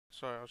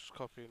sorry, I was just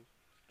copying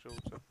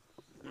Jordan.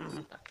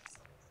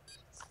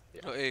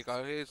 Yeah. Oh, here you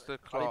go, here's the I need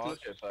to class. look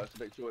at it first to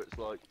make sure it's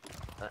like.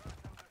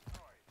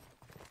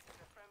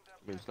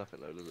 Means nothing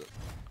though, does it?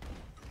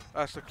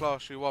 That's the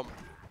class you want.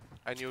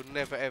 And you'll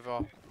never ever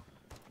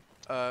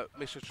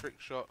miss a trick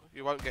shot.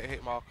 You won't get a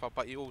hit marker,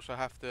 but you also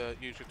have to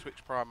use your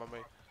Twitch Prime on me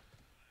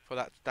for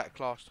that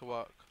class to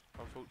work,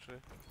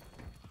 unfortunately.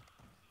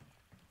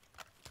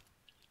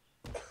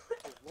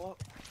 What?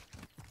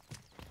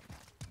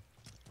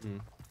 Hmm.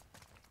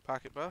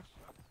 Packet burst.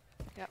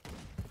 Yep.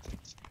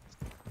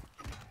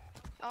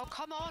 Oh,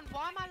 come on.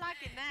 Why am I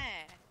lagging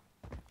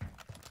there?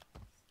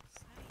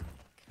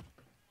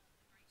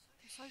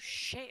 It's so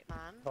shit,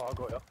 man. Oh, I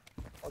got you.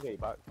 I'll get you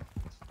back.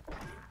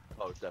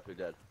 Oh, it's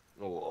definitely dead.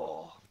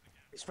 Oh.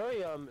 It's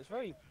very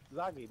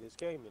laggy, this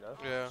game, you know?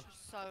 Yeah. It's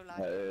just so Yeah,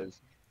 laggy. it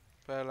is.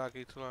 Fair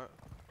laggy tonight.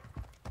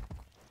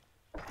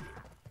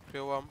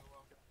 Kill one.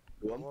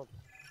 One.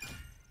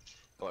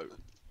 Oh,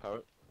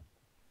 parrot.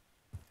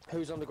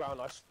 Who's on the ground?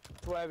 I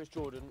swear it's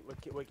Jordan.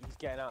 He's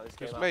getting out of this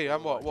game. It's me,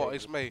 I'm what?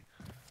 It's me.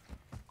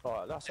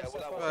 Alright, that's Yeah,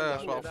 well,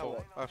 that's what I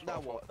thought. That's Now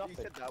what I thought. what? You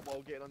said that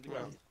while getting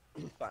underground.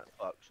 Fat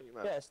fuck, shut your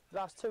mouth. Yes,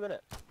 that's 2, innit?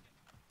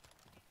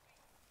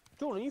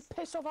 Jordan, you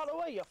piss off out of the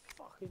way, you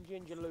fucking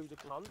ginger loser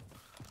cunt.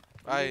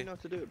 Hey,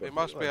 To do it, they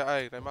must be at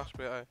A. They must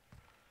be at A.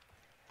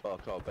 Oh, I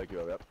can't beg you,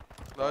 hurry up.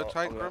 No,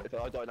 tank room. If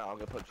I die now, I'm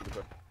gonna punch you in the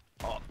front.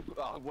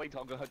 Oh, wait,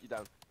 I'm gonna hunt you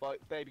down. Right,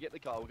 baby, get in the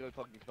car. We're going to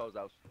fucking Carl's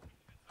house.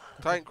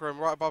 Tank room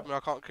right above me. I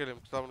can't kill him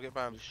because I want to get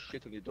banned. Just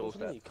shit on your What do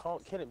you mean doorstep. you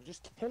can't kill him?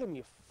 Just kill him,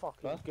 you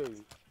fucking Huh?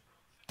 goo.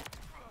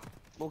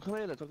 Well, come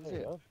here, let's see There you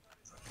it. go.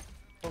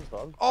 Well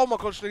done. Oh my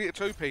god, should I get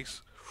a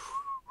 2-piece?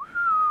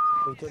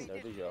 You didn't know,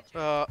 did you?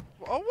 Oh,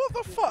 what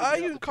the fuck? How are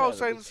you and Carl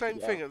saying the same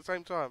thing at the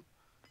same time?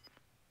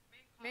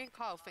 Me and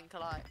Kyle think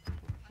alike.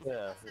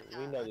 Yeah,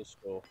 we know this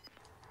score.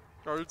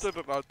 No, you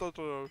didn't know. Don't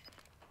know.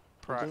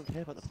 I Prat. don't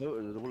care about the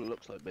photos and what it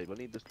looks like, babe. I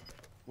need this.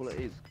 What it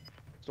is.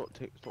 It's not.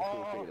 It's not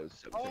Oh, cool fingers.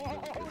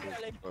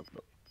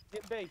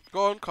 Hit B.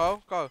 Go on,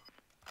 Carl. Go.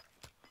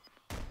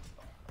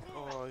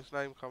 Oh, his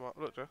name come up.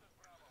 Look, Joe.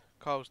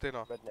 Carl's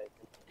dinner. Red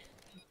naked.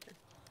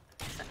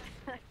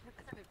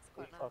 It's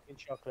quite nice. Fucking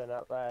chuckling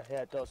out there.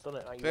 Yeah, it does, doesn't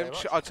it? Thank you very Them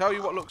much. I tell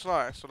you what looks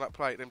nice on that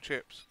plate. Them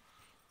chips.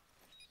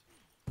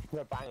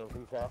 They're banging, to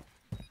be fair.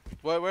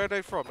 Where are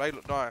they from? They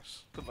look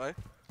nice, don't they?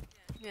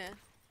 Yeah.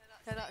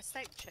 They're like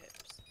steak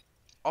chips.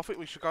 I think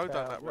we should go down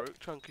Yeah, that what- route.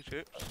 Chunky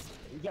chips.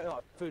 You get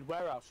like food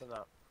warehouse and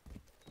that.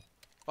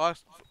 Why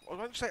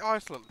don't you say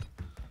Iceland?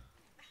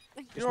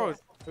 It's You're not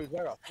food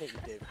warehouse, I think you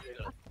did.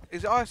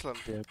 Is it Iceland?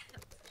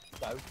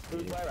 No,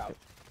 food warehouse.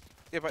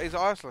 Yeah, but is it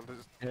Iceland?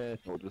 Yeah,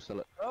 we'll just sell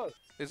it. Oh,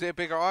 Is it a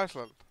bigger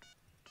Iceland?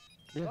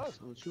 Yes,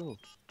 I'm sure.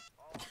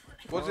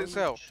 What does it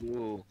sell?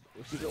 Sure.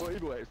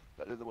 Anyway, it's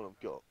better than the one I've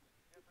got.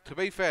 To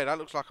be fair, that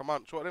looks like a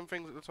munch. What are them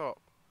things at the top?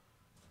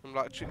 Them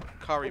like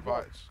curry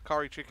bites,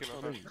 curry chicken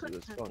or something.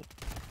 It's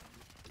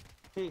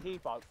fine. he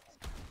bugs.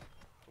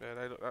 Yeah,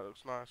 that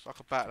looks nice. I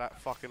could bat that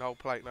fucking whole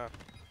plate now.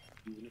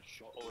 Even a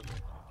shot or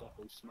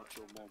definitely smash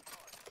your mom.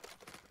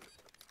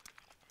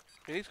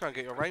 You need to go and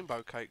get your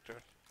rainbow cake, Joe.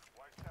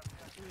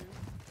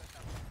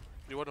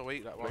 You want to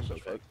eat that one? Rainbow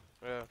cake.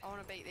 Yeah. I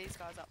want to beat these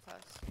guys up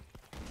first.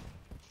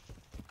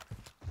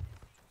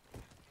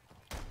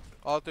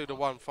 I'll do the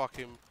one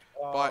fucking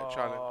bite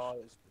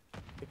challenge.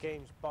 The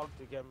game's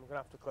bugged again. I'm gonna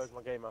have to close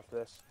my game after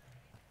this.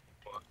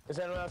 Has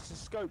anyone else's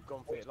scope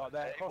gone for it? Like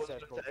their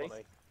crosshairs gone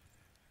funny?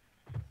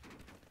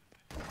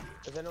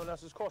 Has anyone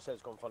else's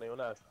crosshairs gone funny or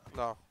no?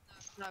 No.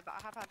 No, but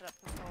I have had that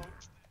before.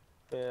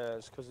 Yeah,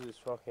 it's because of this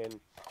fucking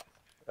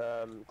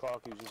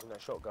Clark who's using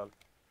that shotgun.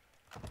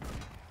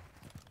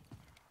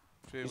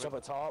 He's up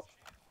at top,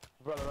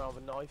 running around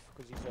with a knife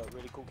because he's a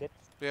really cool kid.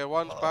 Yeah,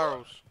 one's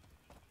barrels.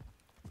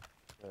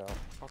 Yeah.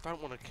 I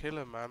don't want to kill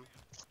him, man.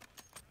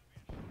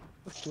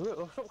 Let's do it.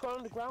 Let's stop going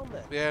underground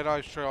then. Yeah, no,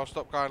 it's true. I'll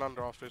stop going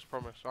under after this,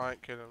 promise. I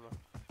ain't killing them.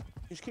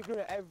 You just keep doing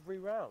it every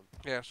round.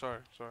 Yeah, sorry.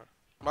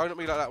 Moan at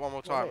me like that one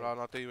more time, Right.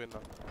 and I'll do you in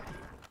there.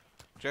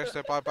 Jess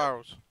said buy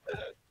barrels.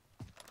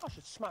 I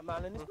should smack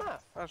man in his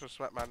mouth. That's a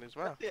smack man in his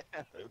mouth. Yeah.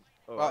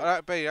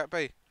 Right, that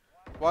B.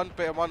 One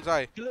bit and one's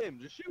A. Kill him,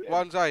 just shoot him.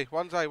 One's A,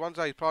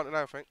 planting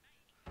everything.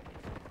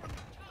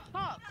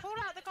 Fuck! Call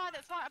out the guy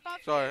that's right above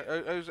Sorry,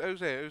 you.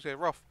 who's here?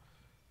 Roth.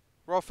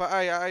 Roth at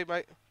A,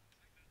 mate.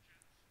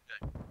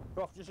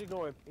 Roth, just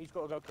ignore him. He's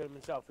got to go kill him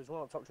himself. There's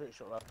one on top trick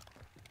shot left.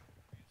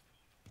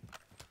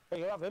 Hey,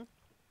 you have him.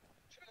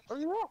 Are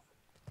you off?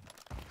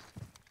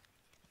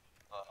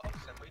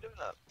 Sam, what are you doing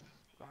that?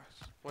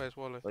 Nice. Where's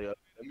Wally? Oh yeah,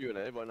 I'm you in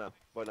it right now.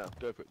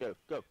 Go for it,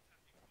 go.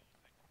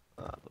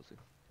 Ah, pussy.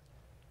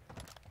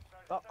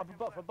 Up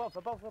above.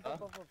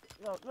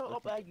 No, not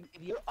up there, you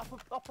idiot.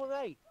 Up on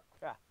A.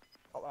 Yeah,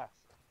 up there.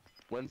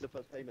 When's the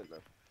first payment though?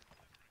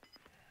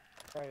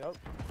 There you go.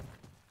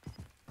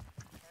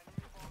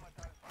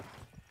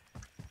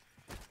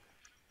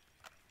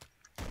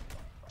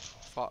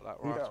 Fuck that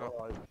You right got up. it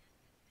right.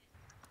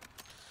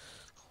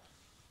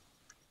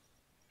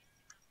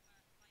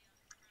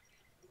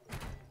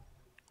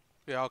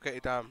 Yeah, I'll get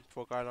you down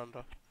before going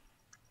under.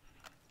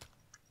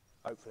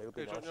 Hopefully it'll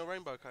be Yeah, do you nice. want your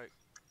rainbow cake?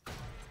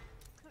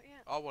 Not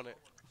yet. I want it.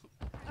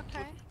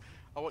 Okay.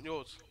 I want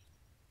yours.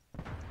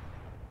 I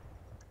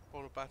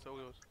want to batter all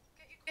yours.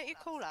 Get your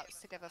call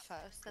outs together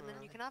first, and then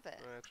you can have it.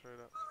 Yeah, true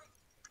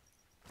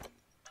that.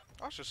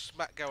 I should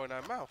smack go in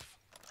her mouth.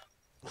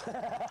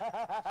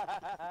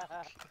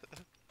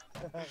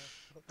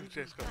 You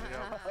just got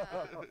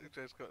the you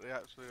just got the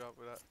absolute up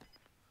with that.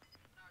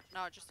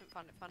 No, I just didn't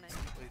find it funny.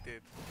 He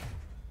did.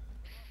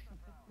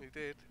 He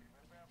did.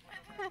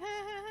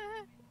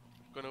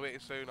 Gonna eat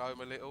it soon, Home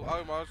a little.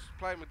 Home, I was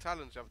playing with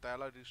Talons the other day. I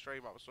loaded his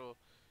stream up. I saw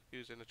he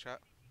was in the chat.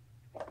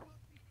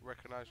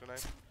 Recognise your name.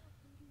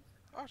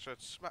 I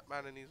should smack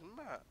man in his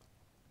mat.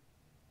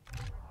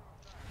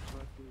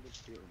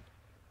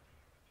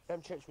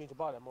 Them chips we need to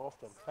buy them more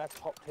often. They're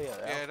top tier.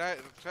 Yeah,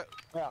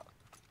 Yeah.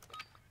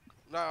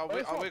 no,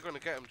 Where's we're that? gonna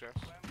get him, Jess.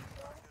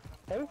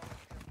 Who?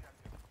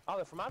 Oh,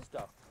 they're from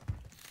Asda.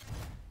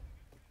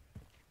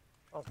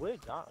 Oh,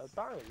 weird that. They're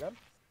banging them.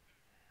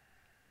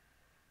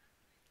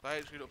 They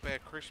actually look bare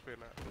crispy in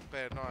that. Look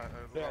bare nice.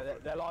 Yeah,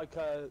 they're like,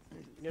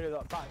 you know,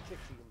 like battered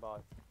chips you can buy.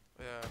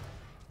 Yeah.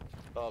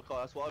 Oh,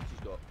 God, that's what I've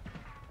just got.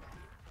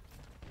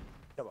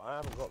 Yeah, but I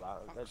haven't got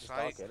that. They're just sake.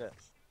 like it,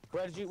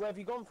 innit? Where have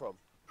you gone from?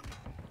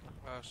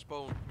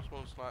 Spawn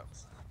snipe.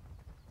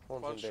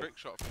 One's One in big. trick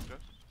shot for Jess.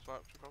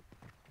 Snipe from.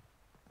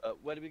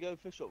 Where do we go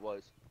fish shot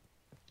wise?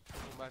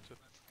 Doesn't matter.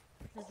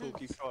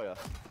 Talkie Fryer.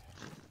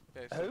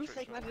 Yeah, it's Who? a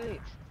trick shot.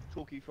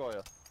 Talkie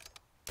Fryer.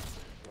 Oh,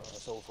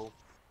 that's awful.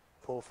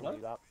 Poor from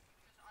you, that.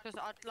 Because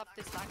I'd love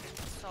this lagging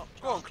to stop.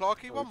 Go on,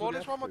 Clarky, Oh, one more. good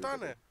There's one more effort, down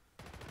there.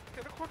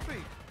 Get the quad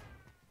feed.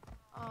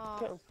 Oh,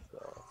 Get 'em.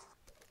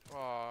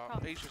 Oh,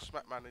 he should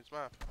smack man in his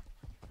mouth.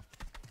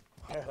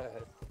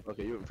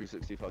 Okay, you're in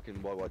 360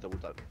 fucking YY double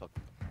tap. Fuck.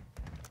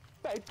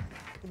 Babe,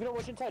 if you're not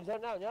watching Ted, turn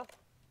it down, yeah?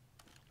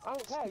 I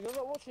don't care, you're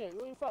not watching it,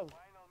 you're on your phone.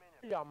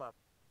 Yeah, man.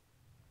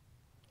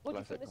 What do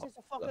you Classic think this is,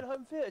 a cop. fucking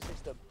home theatre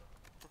system?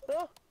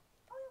 Huh?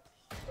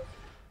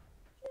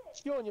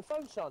 You're on your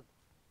phone, son.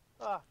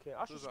 Ah, okay.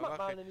 I should Doesn't smack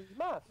like man in his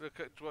mouth. Look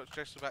at what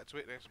Jess is about to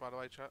hit this, by the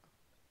way, chat.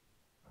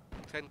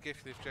 10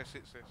 gift if Jess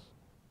hits this.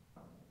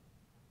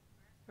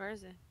 where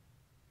is he?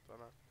 Don't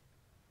know.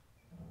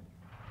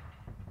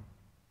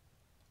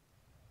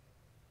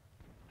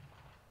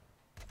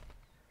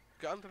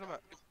 Get under the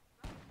mat.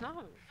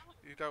 No,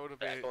 You don't want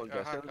to be Go on, a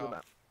Jess, get on the hacker.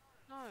 map.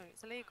 no,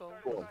 it's illegal.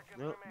 Go on.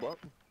 Yeah, what?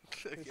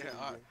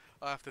 Yeah,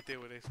 I have to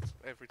deal with this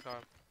every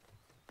time.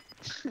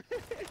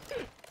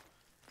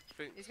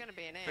 Think, He's gonna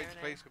be in here, think isn't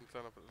he? police can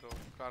turn up at the door.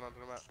 Going under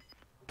the mat.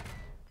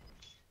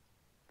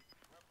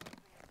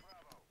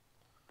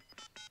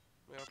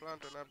 Me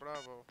hablando na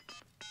bravo.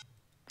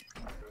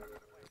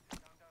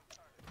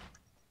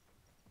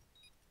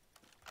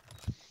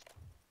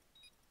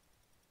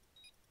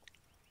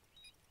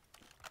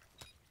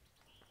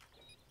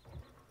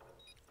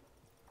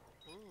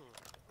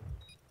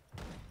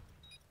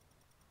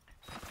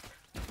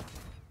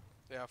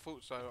 Yeah, I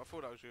thought so. I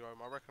thought that was you, Om.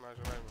 I recognise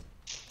your name.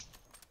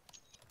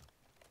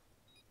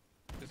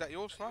 Is that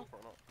your sniper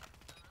or not?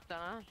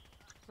 Dunno.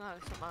 No,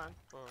 it's not mine.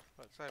 Oh,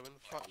 let's say, when the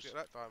fuck did you get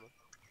that diamond?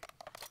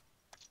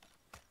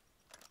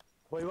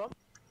 What you want?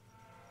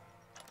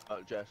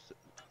 Jess.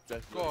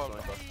 Jess. Go on.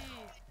 Sniper.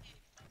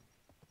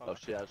 Oh,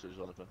 she has just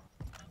on her.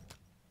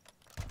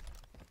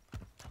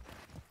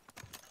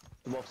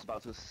 The moth's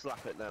about to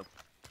slap it now.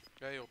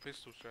 Yeah, your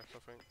pistol, Jess, I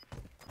think.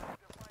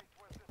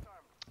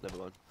 Never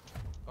mind.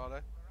 Are they?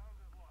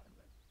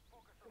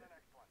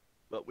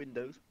 But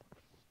Windows.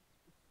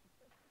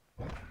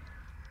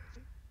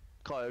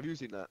 Kai, have you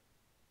seen that?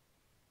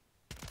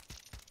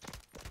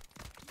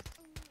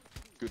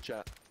 Good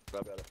chat.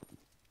 Grab at it.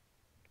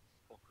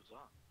 What was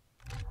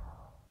that?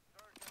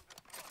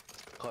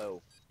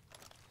 Kyle,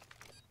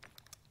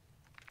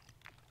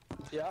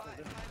 Yeah.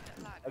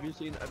 have you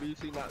seen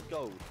that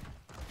goal?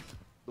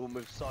 The one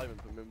with Simon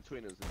from In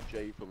Between Us and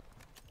Jay from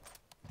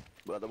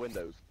the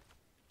Windows.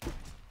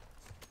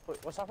 Wait,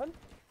 what's happened?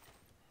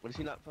 Have you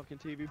seen that fucking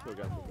TV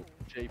program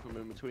with Jay from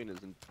In Between Us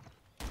and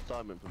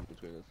Simon from In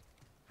Between Us?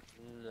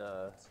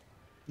 No.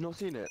 Not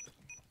seen it.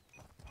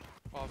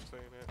 I've seen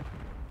it.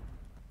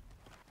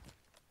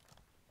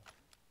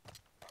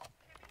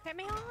 Hit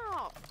me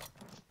up!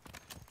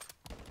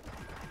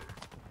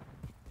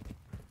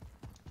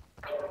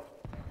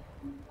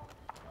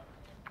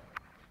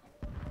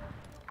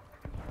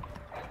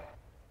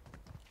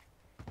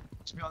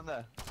 It's behind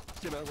there.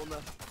 See man, one there.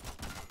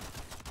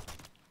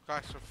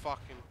 Guys are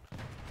fucking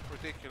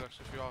ridiculous,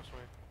 if you ask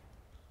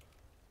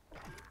me.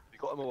 You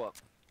got him or what?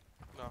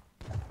 No.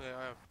 Yeah,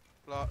 I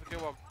have. Kill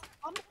one.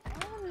 Come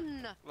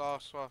on!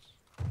 Last.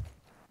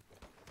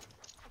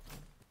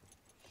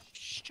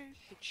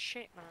 Stupid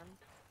shit, man.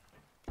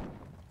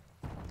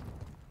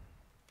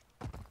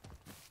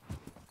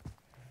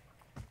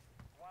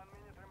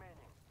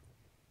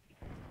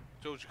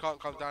 George, you can't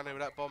come down here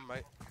with that bomb,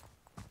 mate.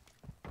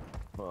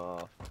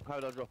 How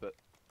did I drop it?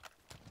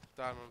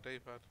 Down on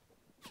D-pad.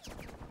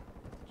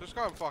 Just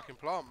go and fucking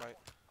plant, mate.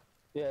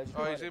 Yeah, just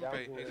Oh, write he's it in down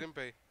B. for He's me. in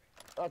B.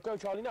 Oh, go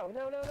Charlie, no.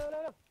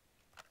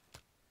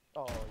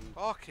 Oh, you...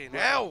 Fucking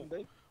hell!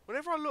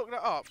 Whenever I look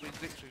that up, he's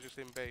literally just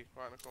in B,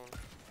 right in the corner.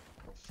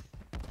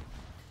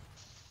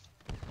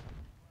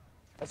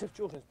 As if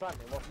Jordan's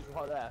planting whilst he's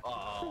right there.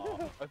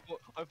 Oh,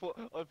 I thought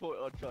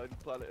I'd try and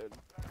plan it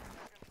in.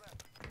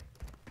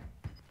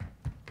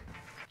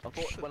 I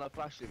thought when I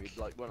flashed him, he'd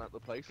like run out the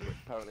place, but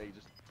apparently he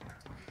just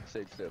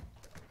stayed still.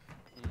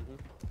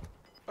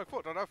 I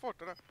thought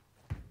that.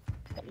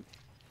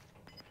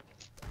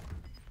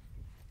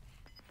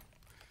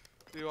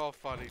 You are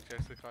funny,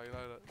 Jessica, you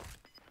know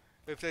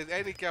that. If there's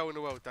any girl in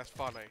the world that's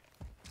funny,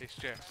 it's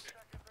Jess.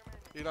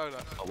 You know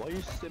that. Oh, why are you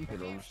simping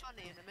You're on?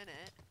 funny in a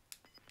minute.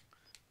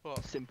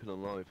 What? Simping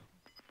on live.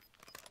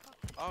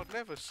 I'd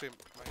never simp,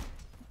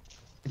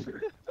 mate.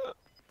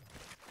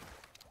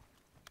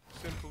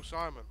 Simple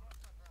Simon.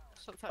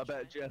 Stop I touching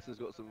bet me. Jess has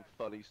got some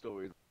funny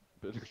stories.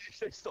 But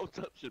she stop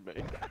touching me.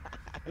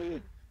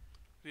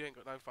 You ain't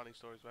got no funny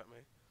stories about me.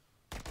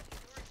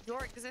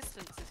 Your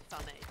existence is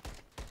funny.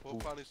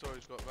 What funny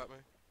stories you got about me?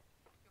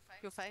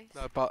 Your face.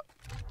 No, but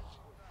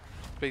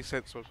be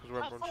sensible because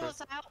remember pull I'm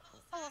us out.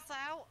 Pull us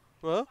out.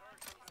 What?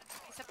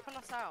 He said pull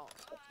us out.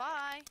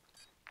 Bye.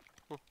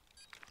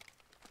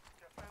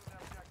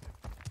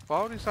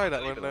 Why would you say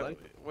that Leave it alone.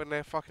 when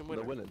they're fucking They're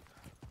winning? winning.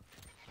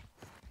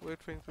 Weird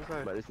thing to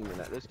say. Mate,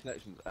 this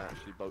connection's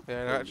actually both.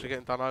 Yeah, they're actually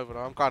getting done over now.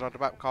 I'm going on the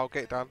map, Carl.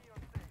 Get it done.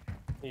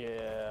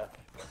 Yeah.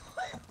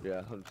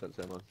 Yeah, 100%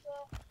 same one.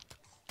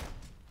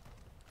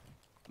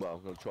 Well,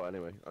 I'm gonna try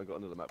anyway. I got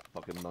another map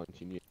for fucking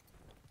 19 years.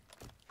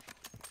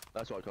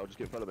 That's right, Carl. Just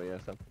get in front of me, yeah,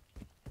 Sam.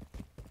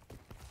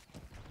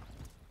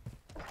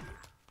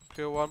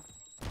 Kill one.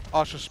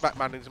 I should smack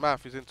man in his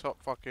mouth. He's in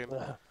top fucking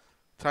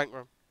tank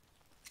room.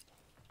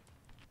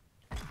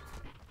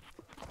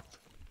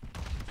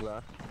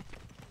 Nah.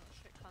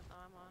 Shit cunt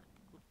though, am I?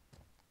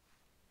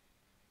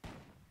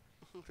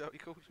 Is that what he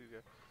calls you?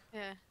 Yeah.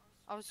 Yeah.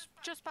 I was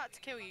just about to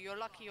kill you. You're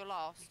lucky you're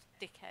last,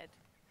 dickhead.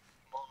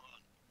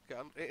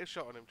 Hit a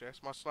shot on him,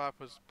 Jess. My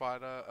sniper's by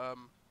the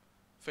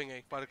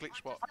thingy, by the glitch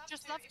spot. I'd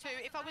just love to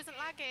if I wasn't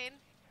lagging.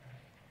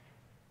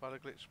 By the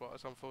glitch spot.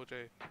 It's on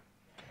 4G.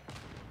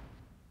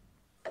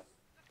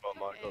 Oh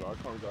my god,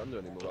 I can't go under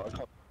anymore. I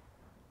can't.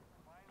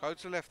 Go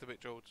to the left a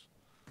bit, George.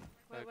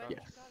 Where you did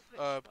go. you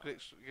go?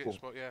 Glitch Cool.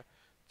 spot, yeah.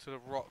 To the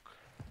rock,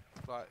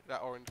 like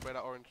that orange, where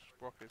that orange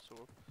rock is, sort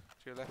of.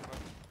 To your left,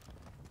 man.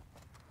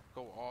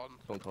 Go on.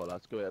 Come on, Carl,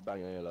 let's go get a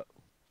bang here, look.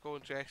 Go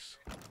on, Jess.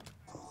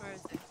 Where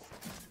is it?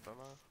 Don't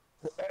know.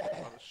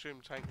 I'd assume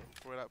tank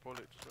where that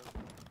bullet just went.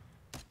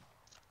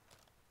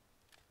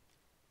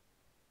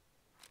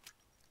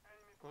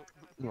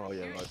 Oh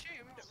yeah, You right.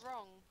 assumed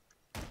wrong.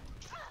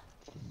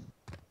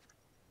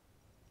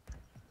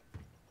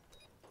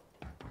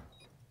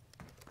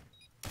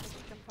 Did you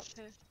jump up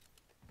here?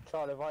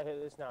 Charlie, if I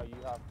hit this now, you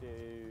have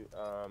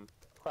to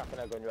crack an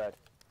egg on your head.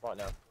 Right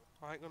now.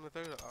 I ain't gonna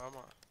do that, am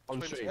I? On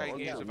 28 stream,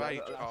 years on of down, age,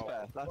 that's Carl.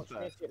 fair, that's Watch me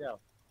fair. hit it now.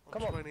 I'm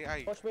Come on.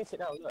 28. Watch me hit it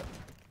now, look.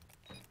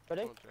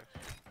 Ready? Come on,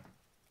 Jess.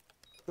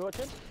 You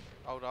watching?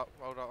 Hold up,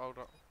 hold up, hold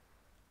up.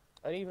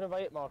 And even if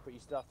I hit marker it, you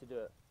still have to do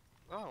it.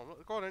 Oh, I'm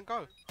not, go on then,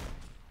 go.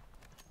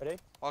 Ready?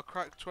 I'll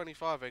crack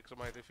 25 eggs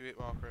I made if you hit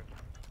marker it.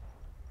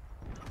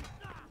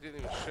 You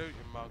didn't even shoot,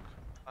 you mug.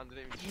 And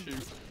didn't even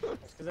shoot.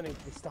 It's because I need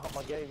to restart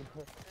my game.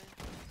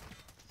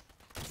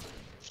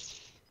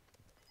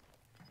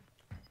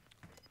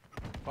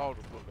 Hold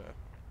up, look there.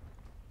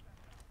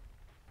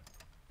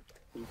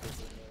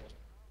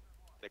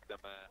 Nick them,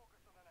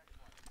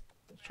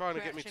 Trying to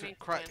We get me actually to need to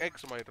crack win.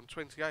 eggs I made. I'm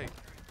 28.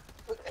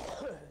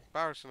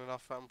 Embarrassing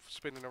enough that I'm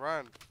spinning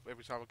around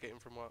every time I get in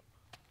from work.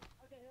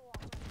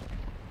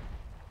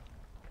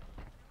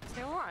 Is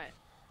he alright?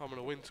 I'm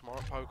gonna win tomorrow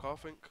at poker, I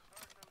think.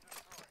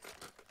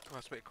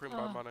 That's a bit of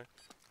crimbo Oh. money.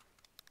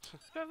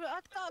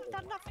 I've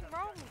done nothing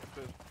wrong.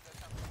 Good.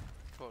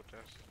 God, Jess.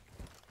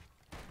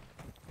 I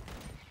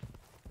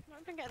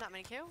haven't been getting that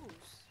many kills.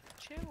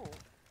 Chill.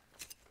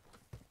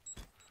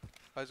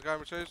 How's it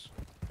going, Matus?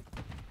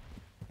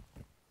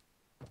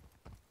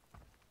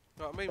 You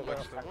know what I mean, Okay,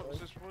 Weston? okay.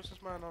 What's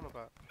this man on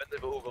about? But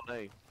they've all got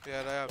A.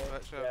 Yeah, they have,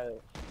 actually. Yeah.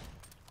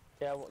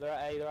 Yeah, well, they're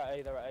at A, they're at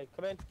A, they're at A.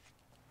 Come in.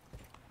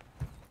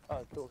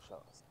 Oh, door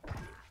shots.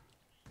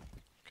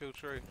 Kill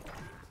 3.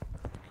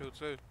 Kill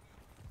 2.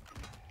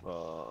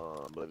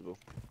 Unbelievable.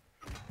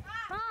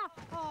 Ah!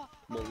 Oh!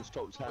 One's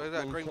top 10. Where's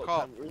that one's green top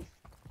car? 10 roof.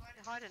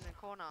 They're hiding in the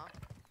corner.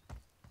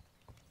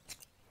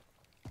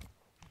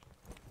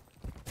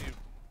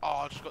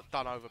 Oh, I just got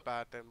done over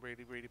bad then.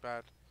 Really, really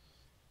bad.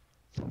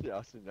 Yeah,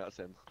 I think that's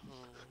him.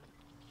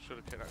 Should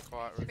have kept that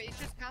quiet. But Really. he's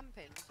just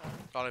camping, so.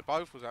 Oh, they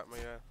both was at me,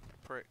 yeah.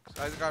 Pricks.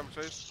 How's it going,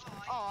 Matus?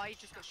 Oh, he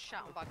just got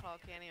shot on by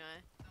Clarky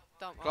anyway.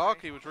 Don't worry.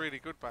 Clarky was really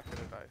good back in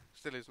the day.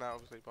 Still is now,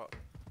 obviously, but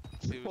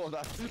he Oh,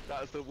 was.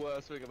 that's the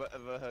worst thing I've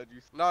ever heard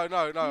you say. No,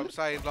 I'm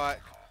saying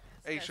like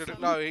he Yeah, should have.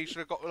 some- No, he should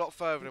have got a lot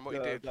further than what he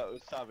No, did. That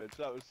was savage,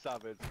 that was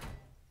savage.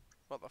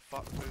 What the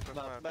fuck, dude? That's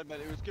No, mad.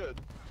 man, it was good.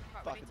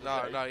 Right, Fucking we need to No,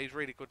 Okay. no, he's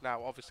really good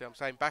now. Obviously, I'm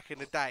saying back in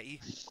the day,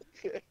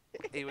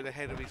 he was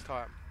ahead of his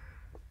time.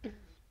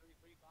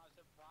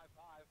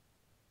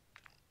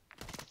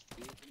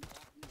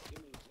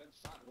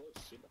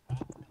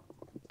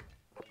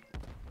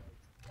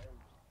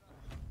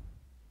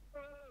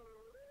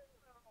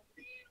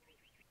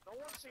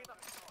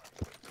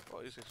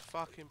 What is this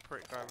fucking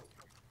prick going?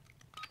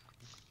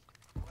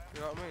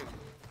 You know what I mean?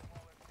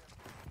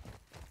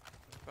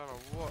 Don't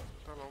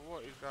know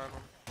what is going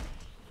on.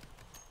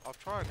 I've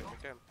tried it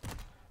again.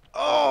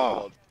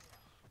 Oh!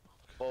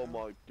 Oh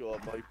my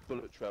god, my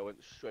bullet trail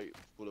went straight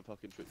for the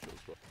fucking trick shot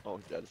spot. Oh,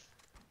 I'm dead.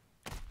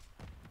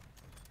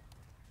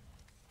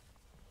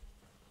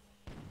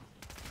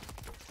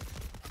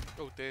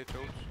 Oh dear,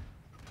 George.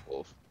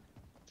 Off.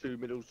 2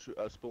 middle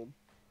spawn.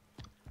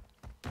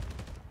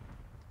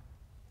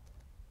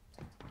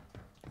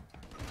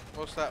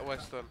 What's that,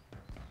 Western?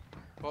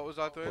 What was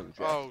I doing? One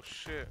jet. Oh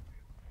shit.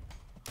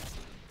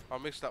 I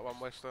missed that one,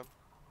 Western.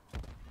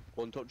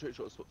 One top trick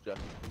shot spot, Jeff.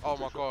 Oh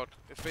my god.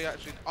 If he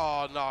actually...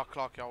 Oh no,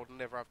 Clarky, I would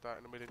never have that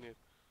in a million years.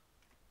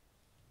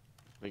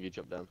 I think he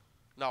jumped down.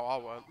 No, I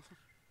won't.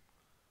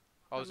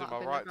 I was in might my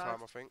have been right the time,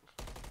 I think.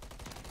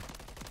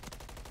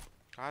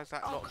 How's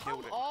that Oh, not come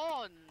killed him?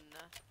 on!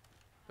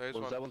 There's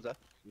One's one. there, one's there.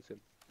 You see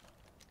him.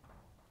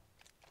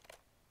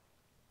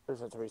 I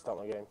just had to restart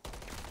my game.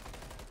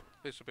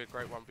 This would be a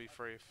great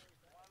 1v3 if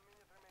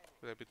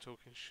they've been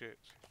talking shit.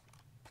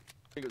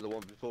 I think it was the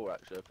one before,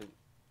 actually. I think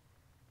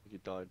he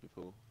died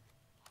before.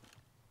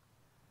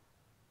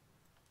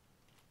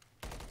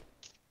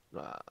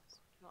 Nah.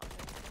 Not a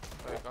thing.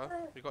 There you go.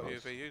 You got Nice.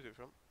 UV, use it if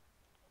you want.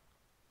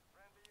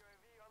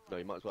 No,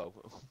 you might as well.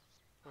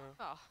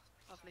 Oh,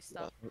 lovely Nah,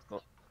 stuff. that's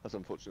not. That's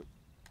unfortunate.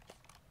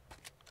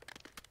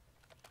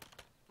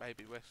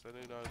 Maybe Western,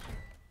 who knows?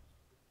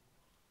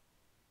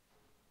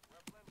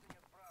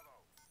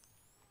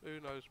 Who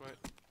knows, mate?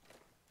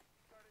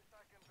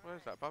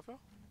 Where's that, above you?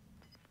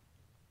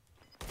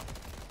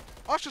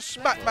 I should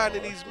smack man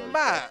in his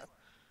mat!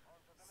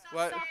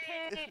 Right. Suck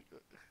it!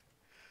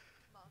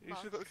 You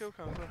should have got the kill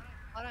cam as well.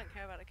 I don't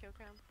care about a kill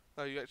cam.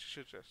 No, you actually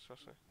should, Jess,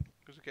 trust me.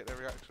 Because you get their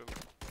reaction.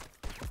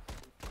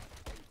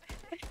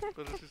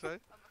 What does she say?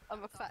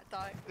 I'm a fat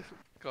dyke.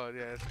 God,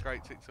 yeah, it's a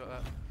great TikTok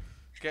that.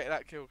 Get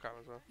that kill cam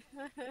as well.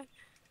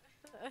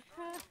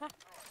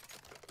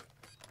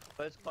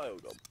 Where's Kyle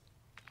gone?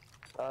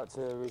 I had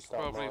to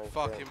restart Probably my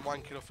fucking game.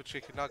 wanking off a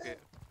chicken nugget.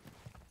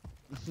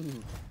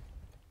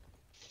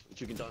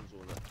 Chicken dinosaur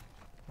on that.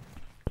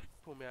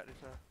 Pull me out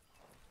this now.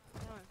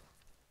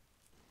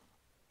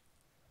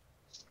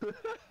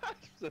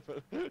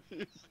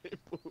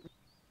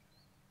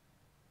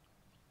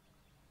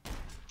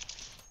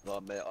 No,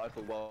 mate, I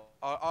thought, well,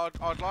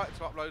 I'd like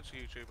to upload to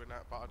YouTube and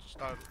that, but I just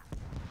don't.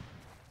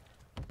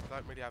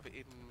 Don't really have it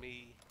in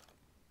me.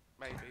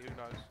 Maybe, who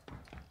knows?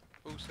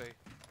 We'll see.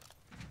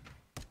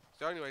 It's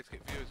the only way to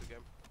get viewers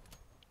again.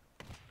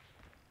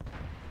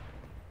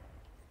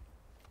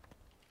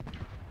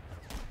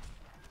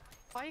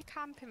 What are you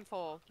camping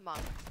for, Mum?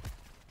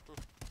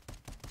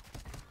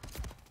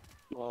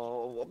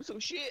 oh, I'm so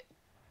shit.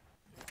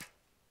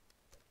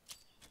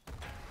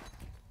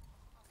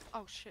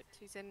 Oh shit,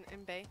 he's in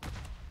B.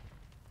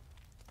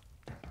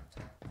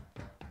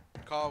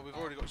 Carl, we've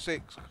already got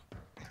 6.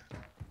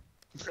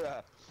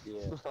 Yeah. Yeah.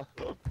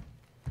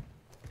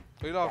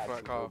 We laugh at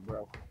that, Carl.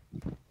 Bro.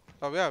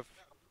 Oh, we have.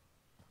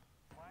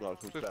 No,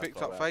 Just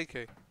picked up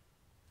Fakey.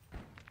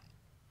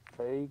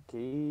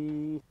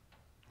 Fakey.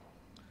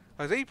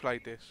 Has he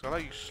played this? I know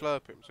you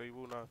slurp him, so you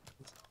will know.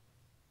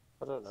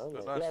 I don't know.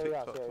 Got Mate. nice Yeah, we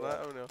have, TikToks yeah, for we that,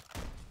 have. haven't you?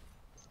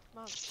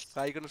 Mum.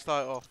 How are you going to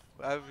start off?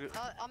 I'm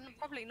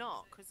probably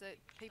not, because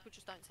people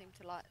just don't seem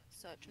to like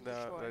search and No,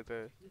 destroy.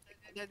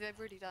 they do. They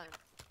really don't.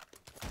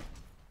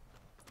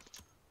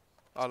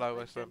 Hello,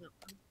 Western.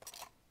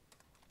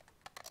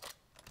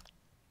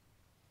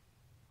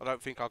 I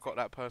don't think I've got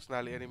that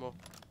personality anymore.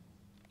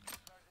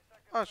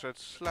 I should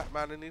slap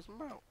man in his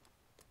mouth.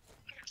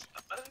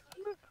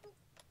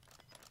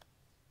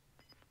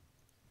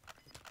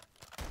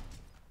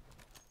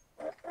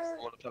 I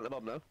want to plant the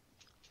bomb now.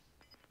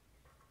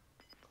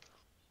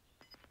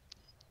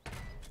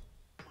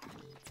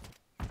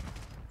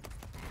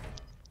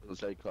 I'll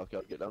say, Clark,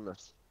 out, get down there.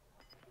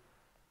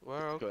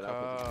 Well, Going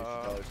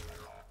out, but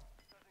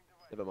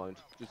never mind,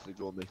 just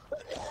ignore me.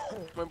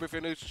 remember, if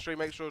you're new to the stream,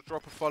 make sure to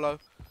drop a follow.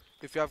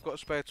 If you have got a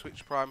spare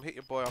Twitch Prime, hit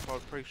your boy up. I'd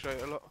appreciate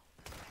it a lot.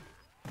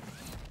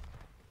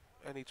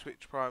 Any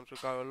Twitch Primes will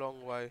go a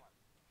long way.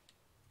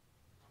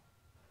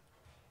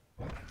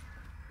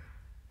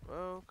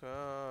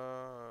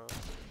 Welcome.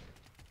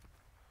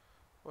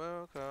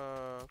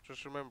 Welcome.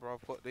 Just remember,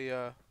 I've got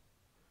the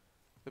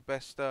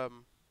best,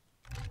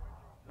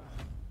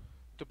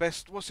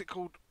 what's it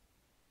called?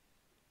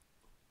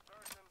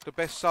 The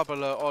best sub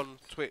alert on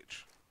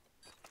Twitch.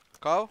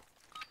 Carl?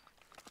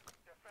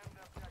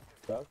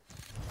 Go.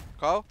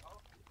 Carl?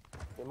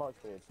 Your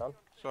mic's muted, son.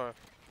 Sorry.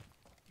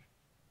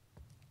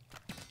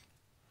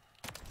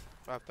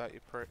 Have that, you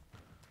prick.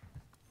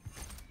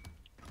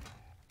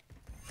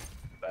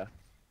 There.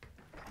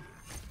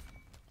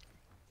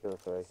 2 or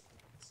 3.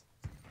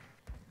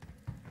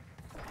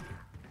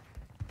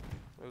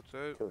 Will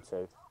do. 2 or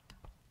 2.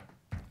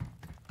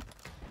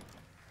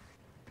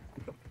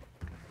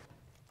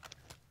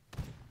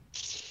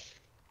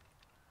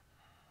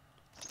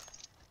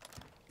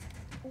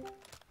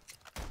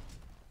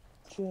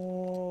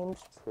 James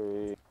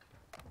P.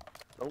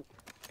 Oh,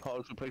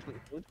 Carl's replacement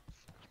good.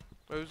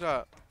 Who's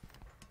that?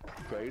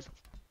 Graves.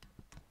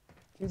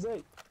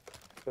 QB.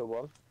 Good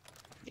one.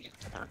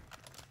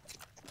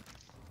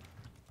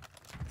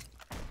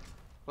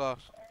 Class.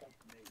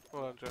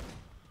 Well done, Jeff.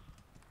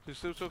 You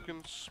still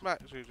talking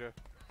smack, Juju?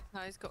 No,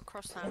 he's got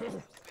cross hand. He's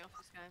supposed to be off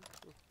this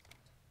game.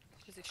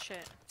 Because he's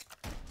shit.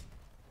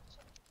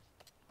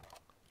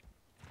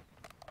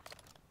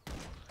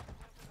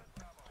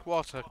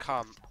 What a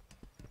cunt.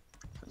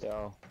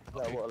 Yeah.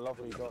 No, what a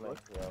lovely Johnny.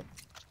 Yeah.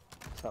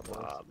 What's up, boys?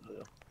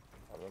 Yeah.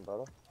 Come on,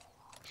 brother.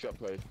 Shot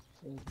play.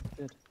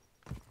 Good.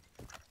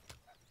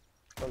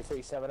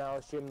 137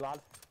 hours gym, lad.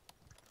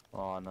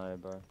 Oh no,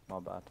 bro. My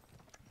bad.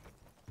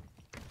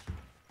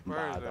 I'm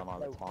Where is bad it? on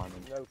the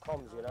timing. No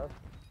comms, you know.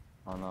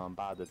 Oh no, I'm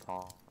bad at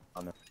time.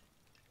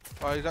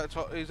 Oh, he's at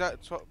top. He's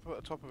at top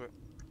of it.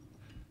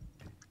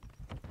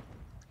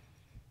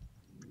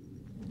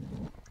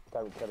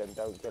 Don't kill him,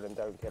 don't kill him,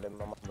 don't kill him,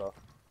 my mother.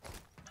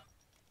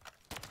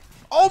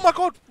 Oh my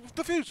God!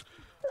 Defuse!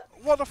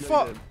 What the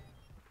fuck?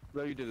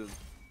 No, you didn't.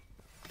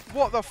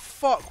 What the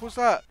fuck was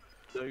that?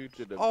 No, you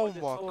didn't. Oh I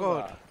just my saw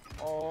God! that.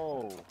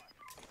 Oh.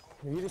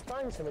 You just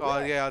banged something. Oh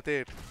yeah, I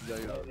did. No,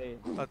 you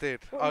didn't. I did.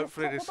 What, you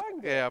Hopefully proper this.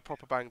 banged it? Yeah, I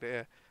proper banged it.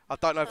 Yeah. I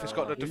don't know if it's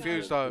got the you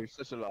defuse did. though. It's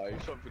such a lie. You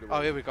shot through the Oh,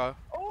 wall. here we go.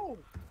 Oh!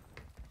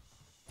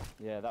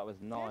 Yeah, that was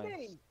nice.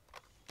 Really?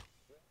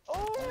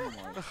 Oh!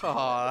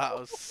 Oh, that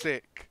was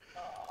sick.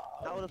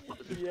 How the fuck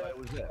did this Yeah, guy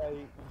was there?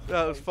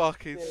 That was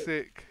fucking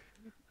sick.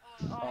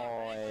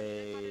 Oh,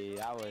 hey,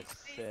 that was This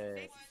sick.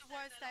 is the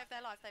worst day of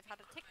their life. They've had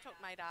a TikTok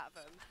made out of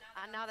them,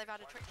 and now they've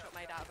had a Trickshot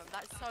made out of them.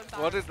 That's so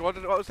bad.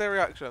 What was their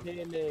reaction? They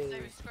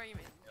Really? were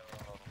screaming.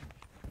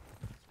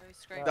 They were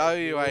screaming. No,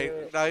 you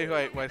ain't. No, you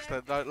ain't,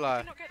 Western. Don't Did lie.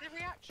 you not get the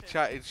reaction?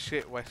 Chatted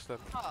shit, Western.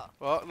 Oh,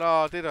 What? No,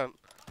 I didn't.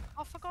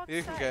 oh, for God's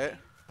You sake. can get it.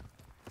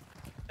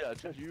 Yeah,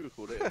 just you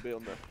recorded it. It'll be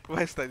on there.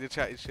 Western, you're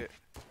chatting shit.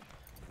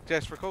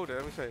 Jess, record it.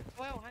 Let me see.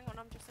 Well, hang on,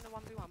 I'm just in a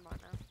 1v1 right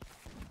now.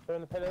 They're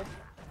in the pillars.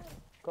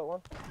 Got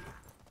one.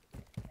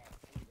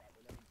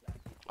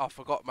 I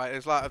forgot, mate.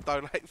 There's like a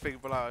donate thing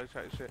below.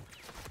 Chatting shit.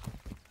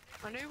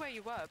 I knew where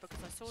you were because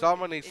I saw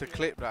Someone you needs to in your-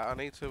 clip that. I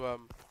need to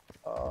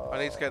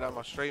get that on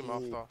my stream gee.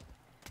 after.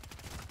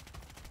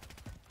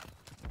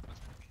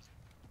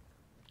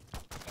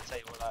 I'll tell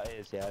you what that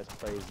is, yeah, it's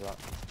crazy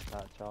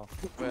that child.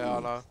 Yeah, I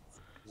know.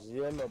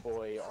 Zimmer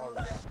boy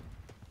on.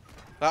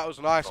 That was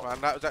nice,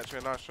 man. That was actually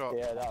a nice shot.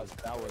 Yeah, that was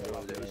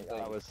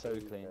That was so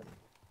clean.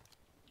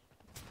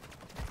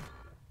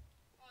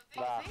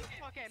 These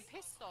people are getting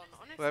pissed on,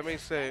 honestly. Let me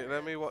see.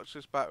 Let me watch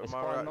this back with It's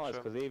my quite nice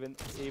reaction.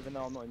 because even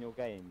though I'm not in your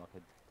game,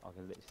 I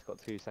can literally got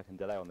 2-second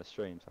delay on the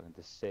stream, so I can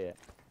just see it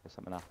if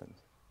something happens.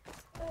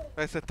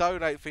 There's a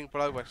donate thing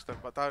below, Western,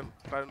 but don't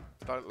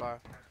lie.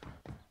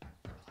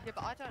 Yeah,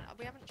 but I don't.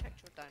 We haven't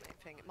checked your donate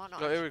thing. It might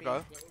not. No, here we actually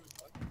go.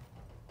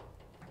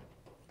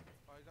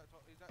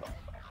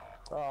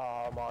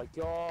 Oh my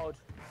god.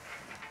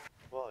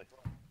 Why?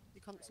 be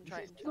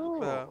concentrating.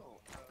 Yeah.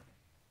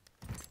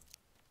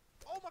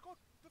 Oh my God!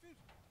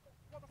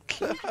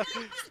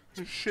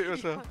 Defuse! Shit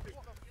yourself.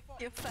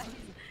 Your face.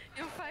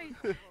 Your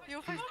face.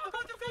 Your face. Oh my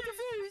God,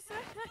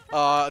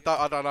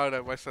 defuse! I don't know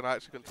then, Western. I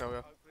actually couldn't tell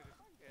you.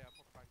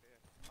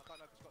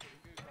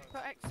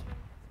 Put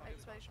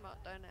exclamation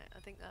mark donate. I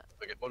think that.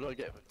 Okay, what do I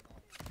get?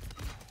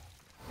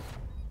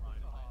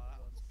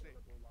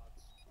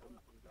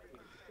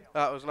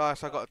 That was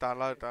nice. I got to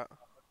download that.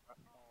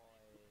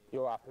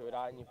 You're happy with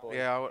that, ain't you, boy?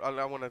 Yeah,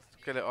 I want to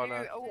get it on. You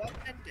all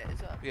send it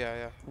as well.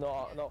 Yeah.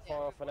 Not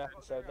far off an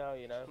episode now,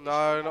 you know.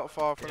 No, not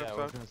far from Yeah, I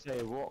episode. was gonna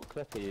say, what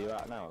clip are you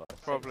at now?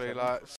 Like, Probably 6, 7? like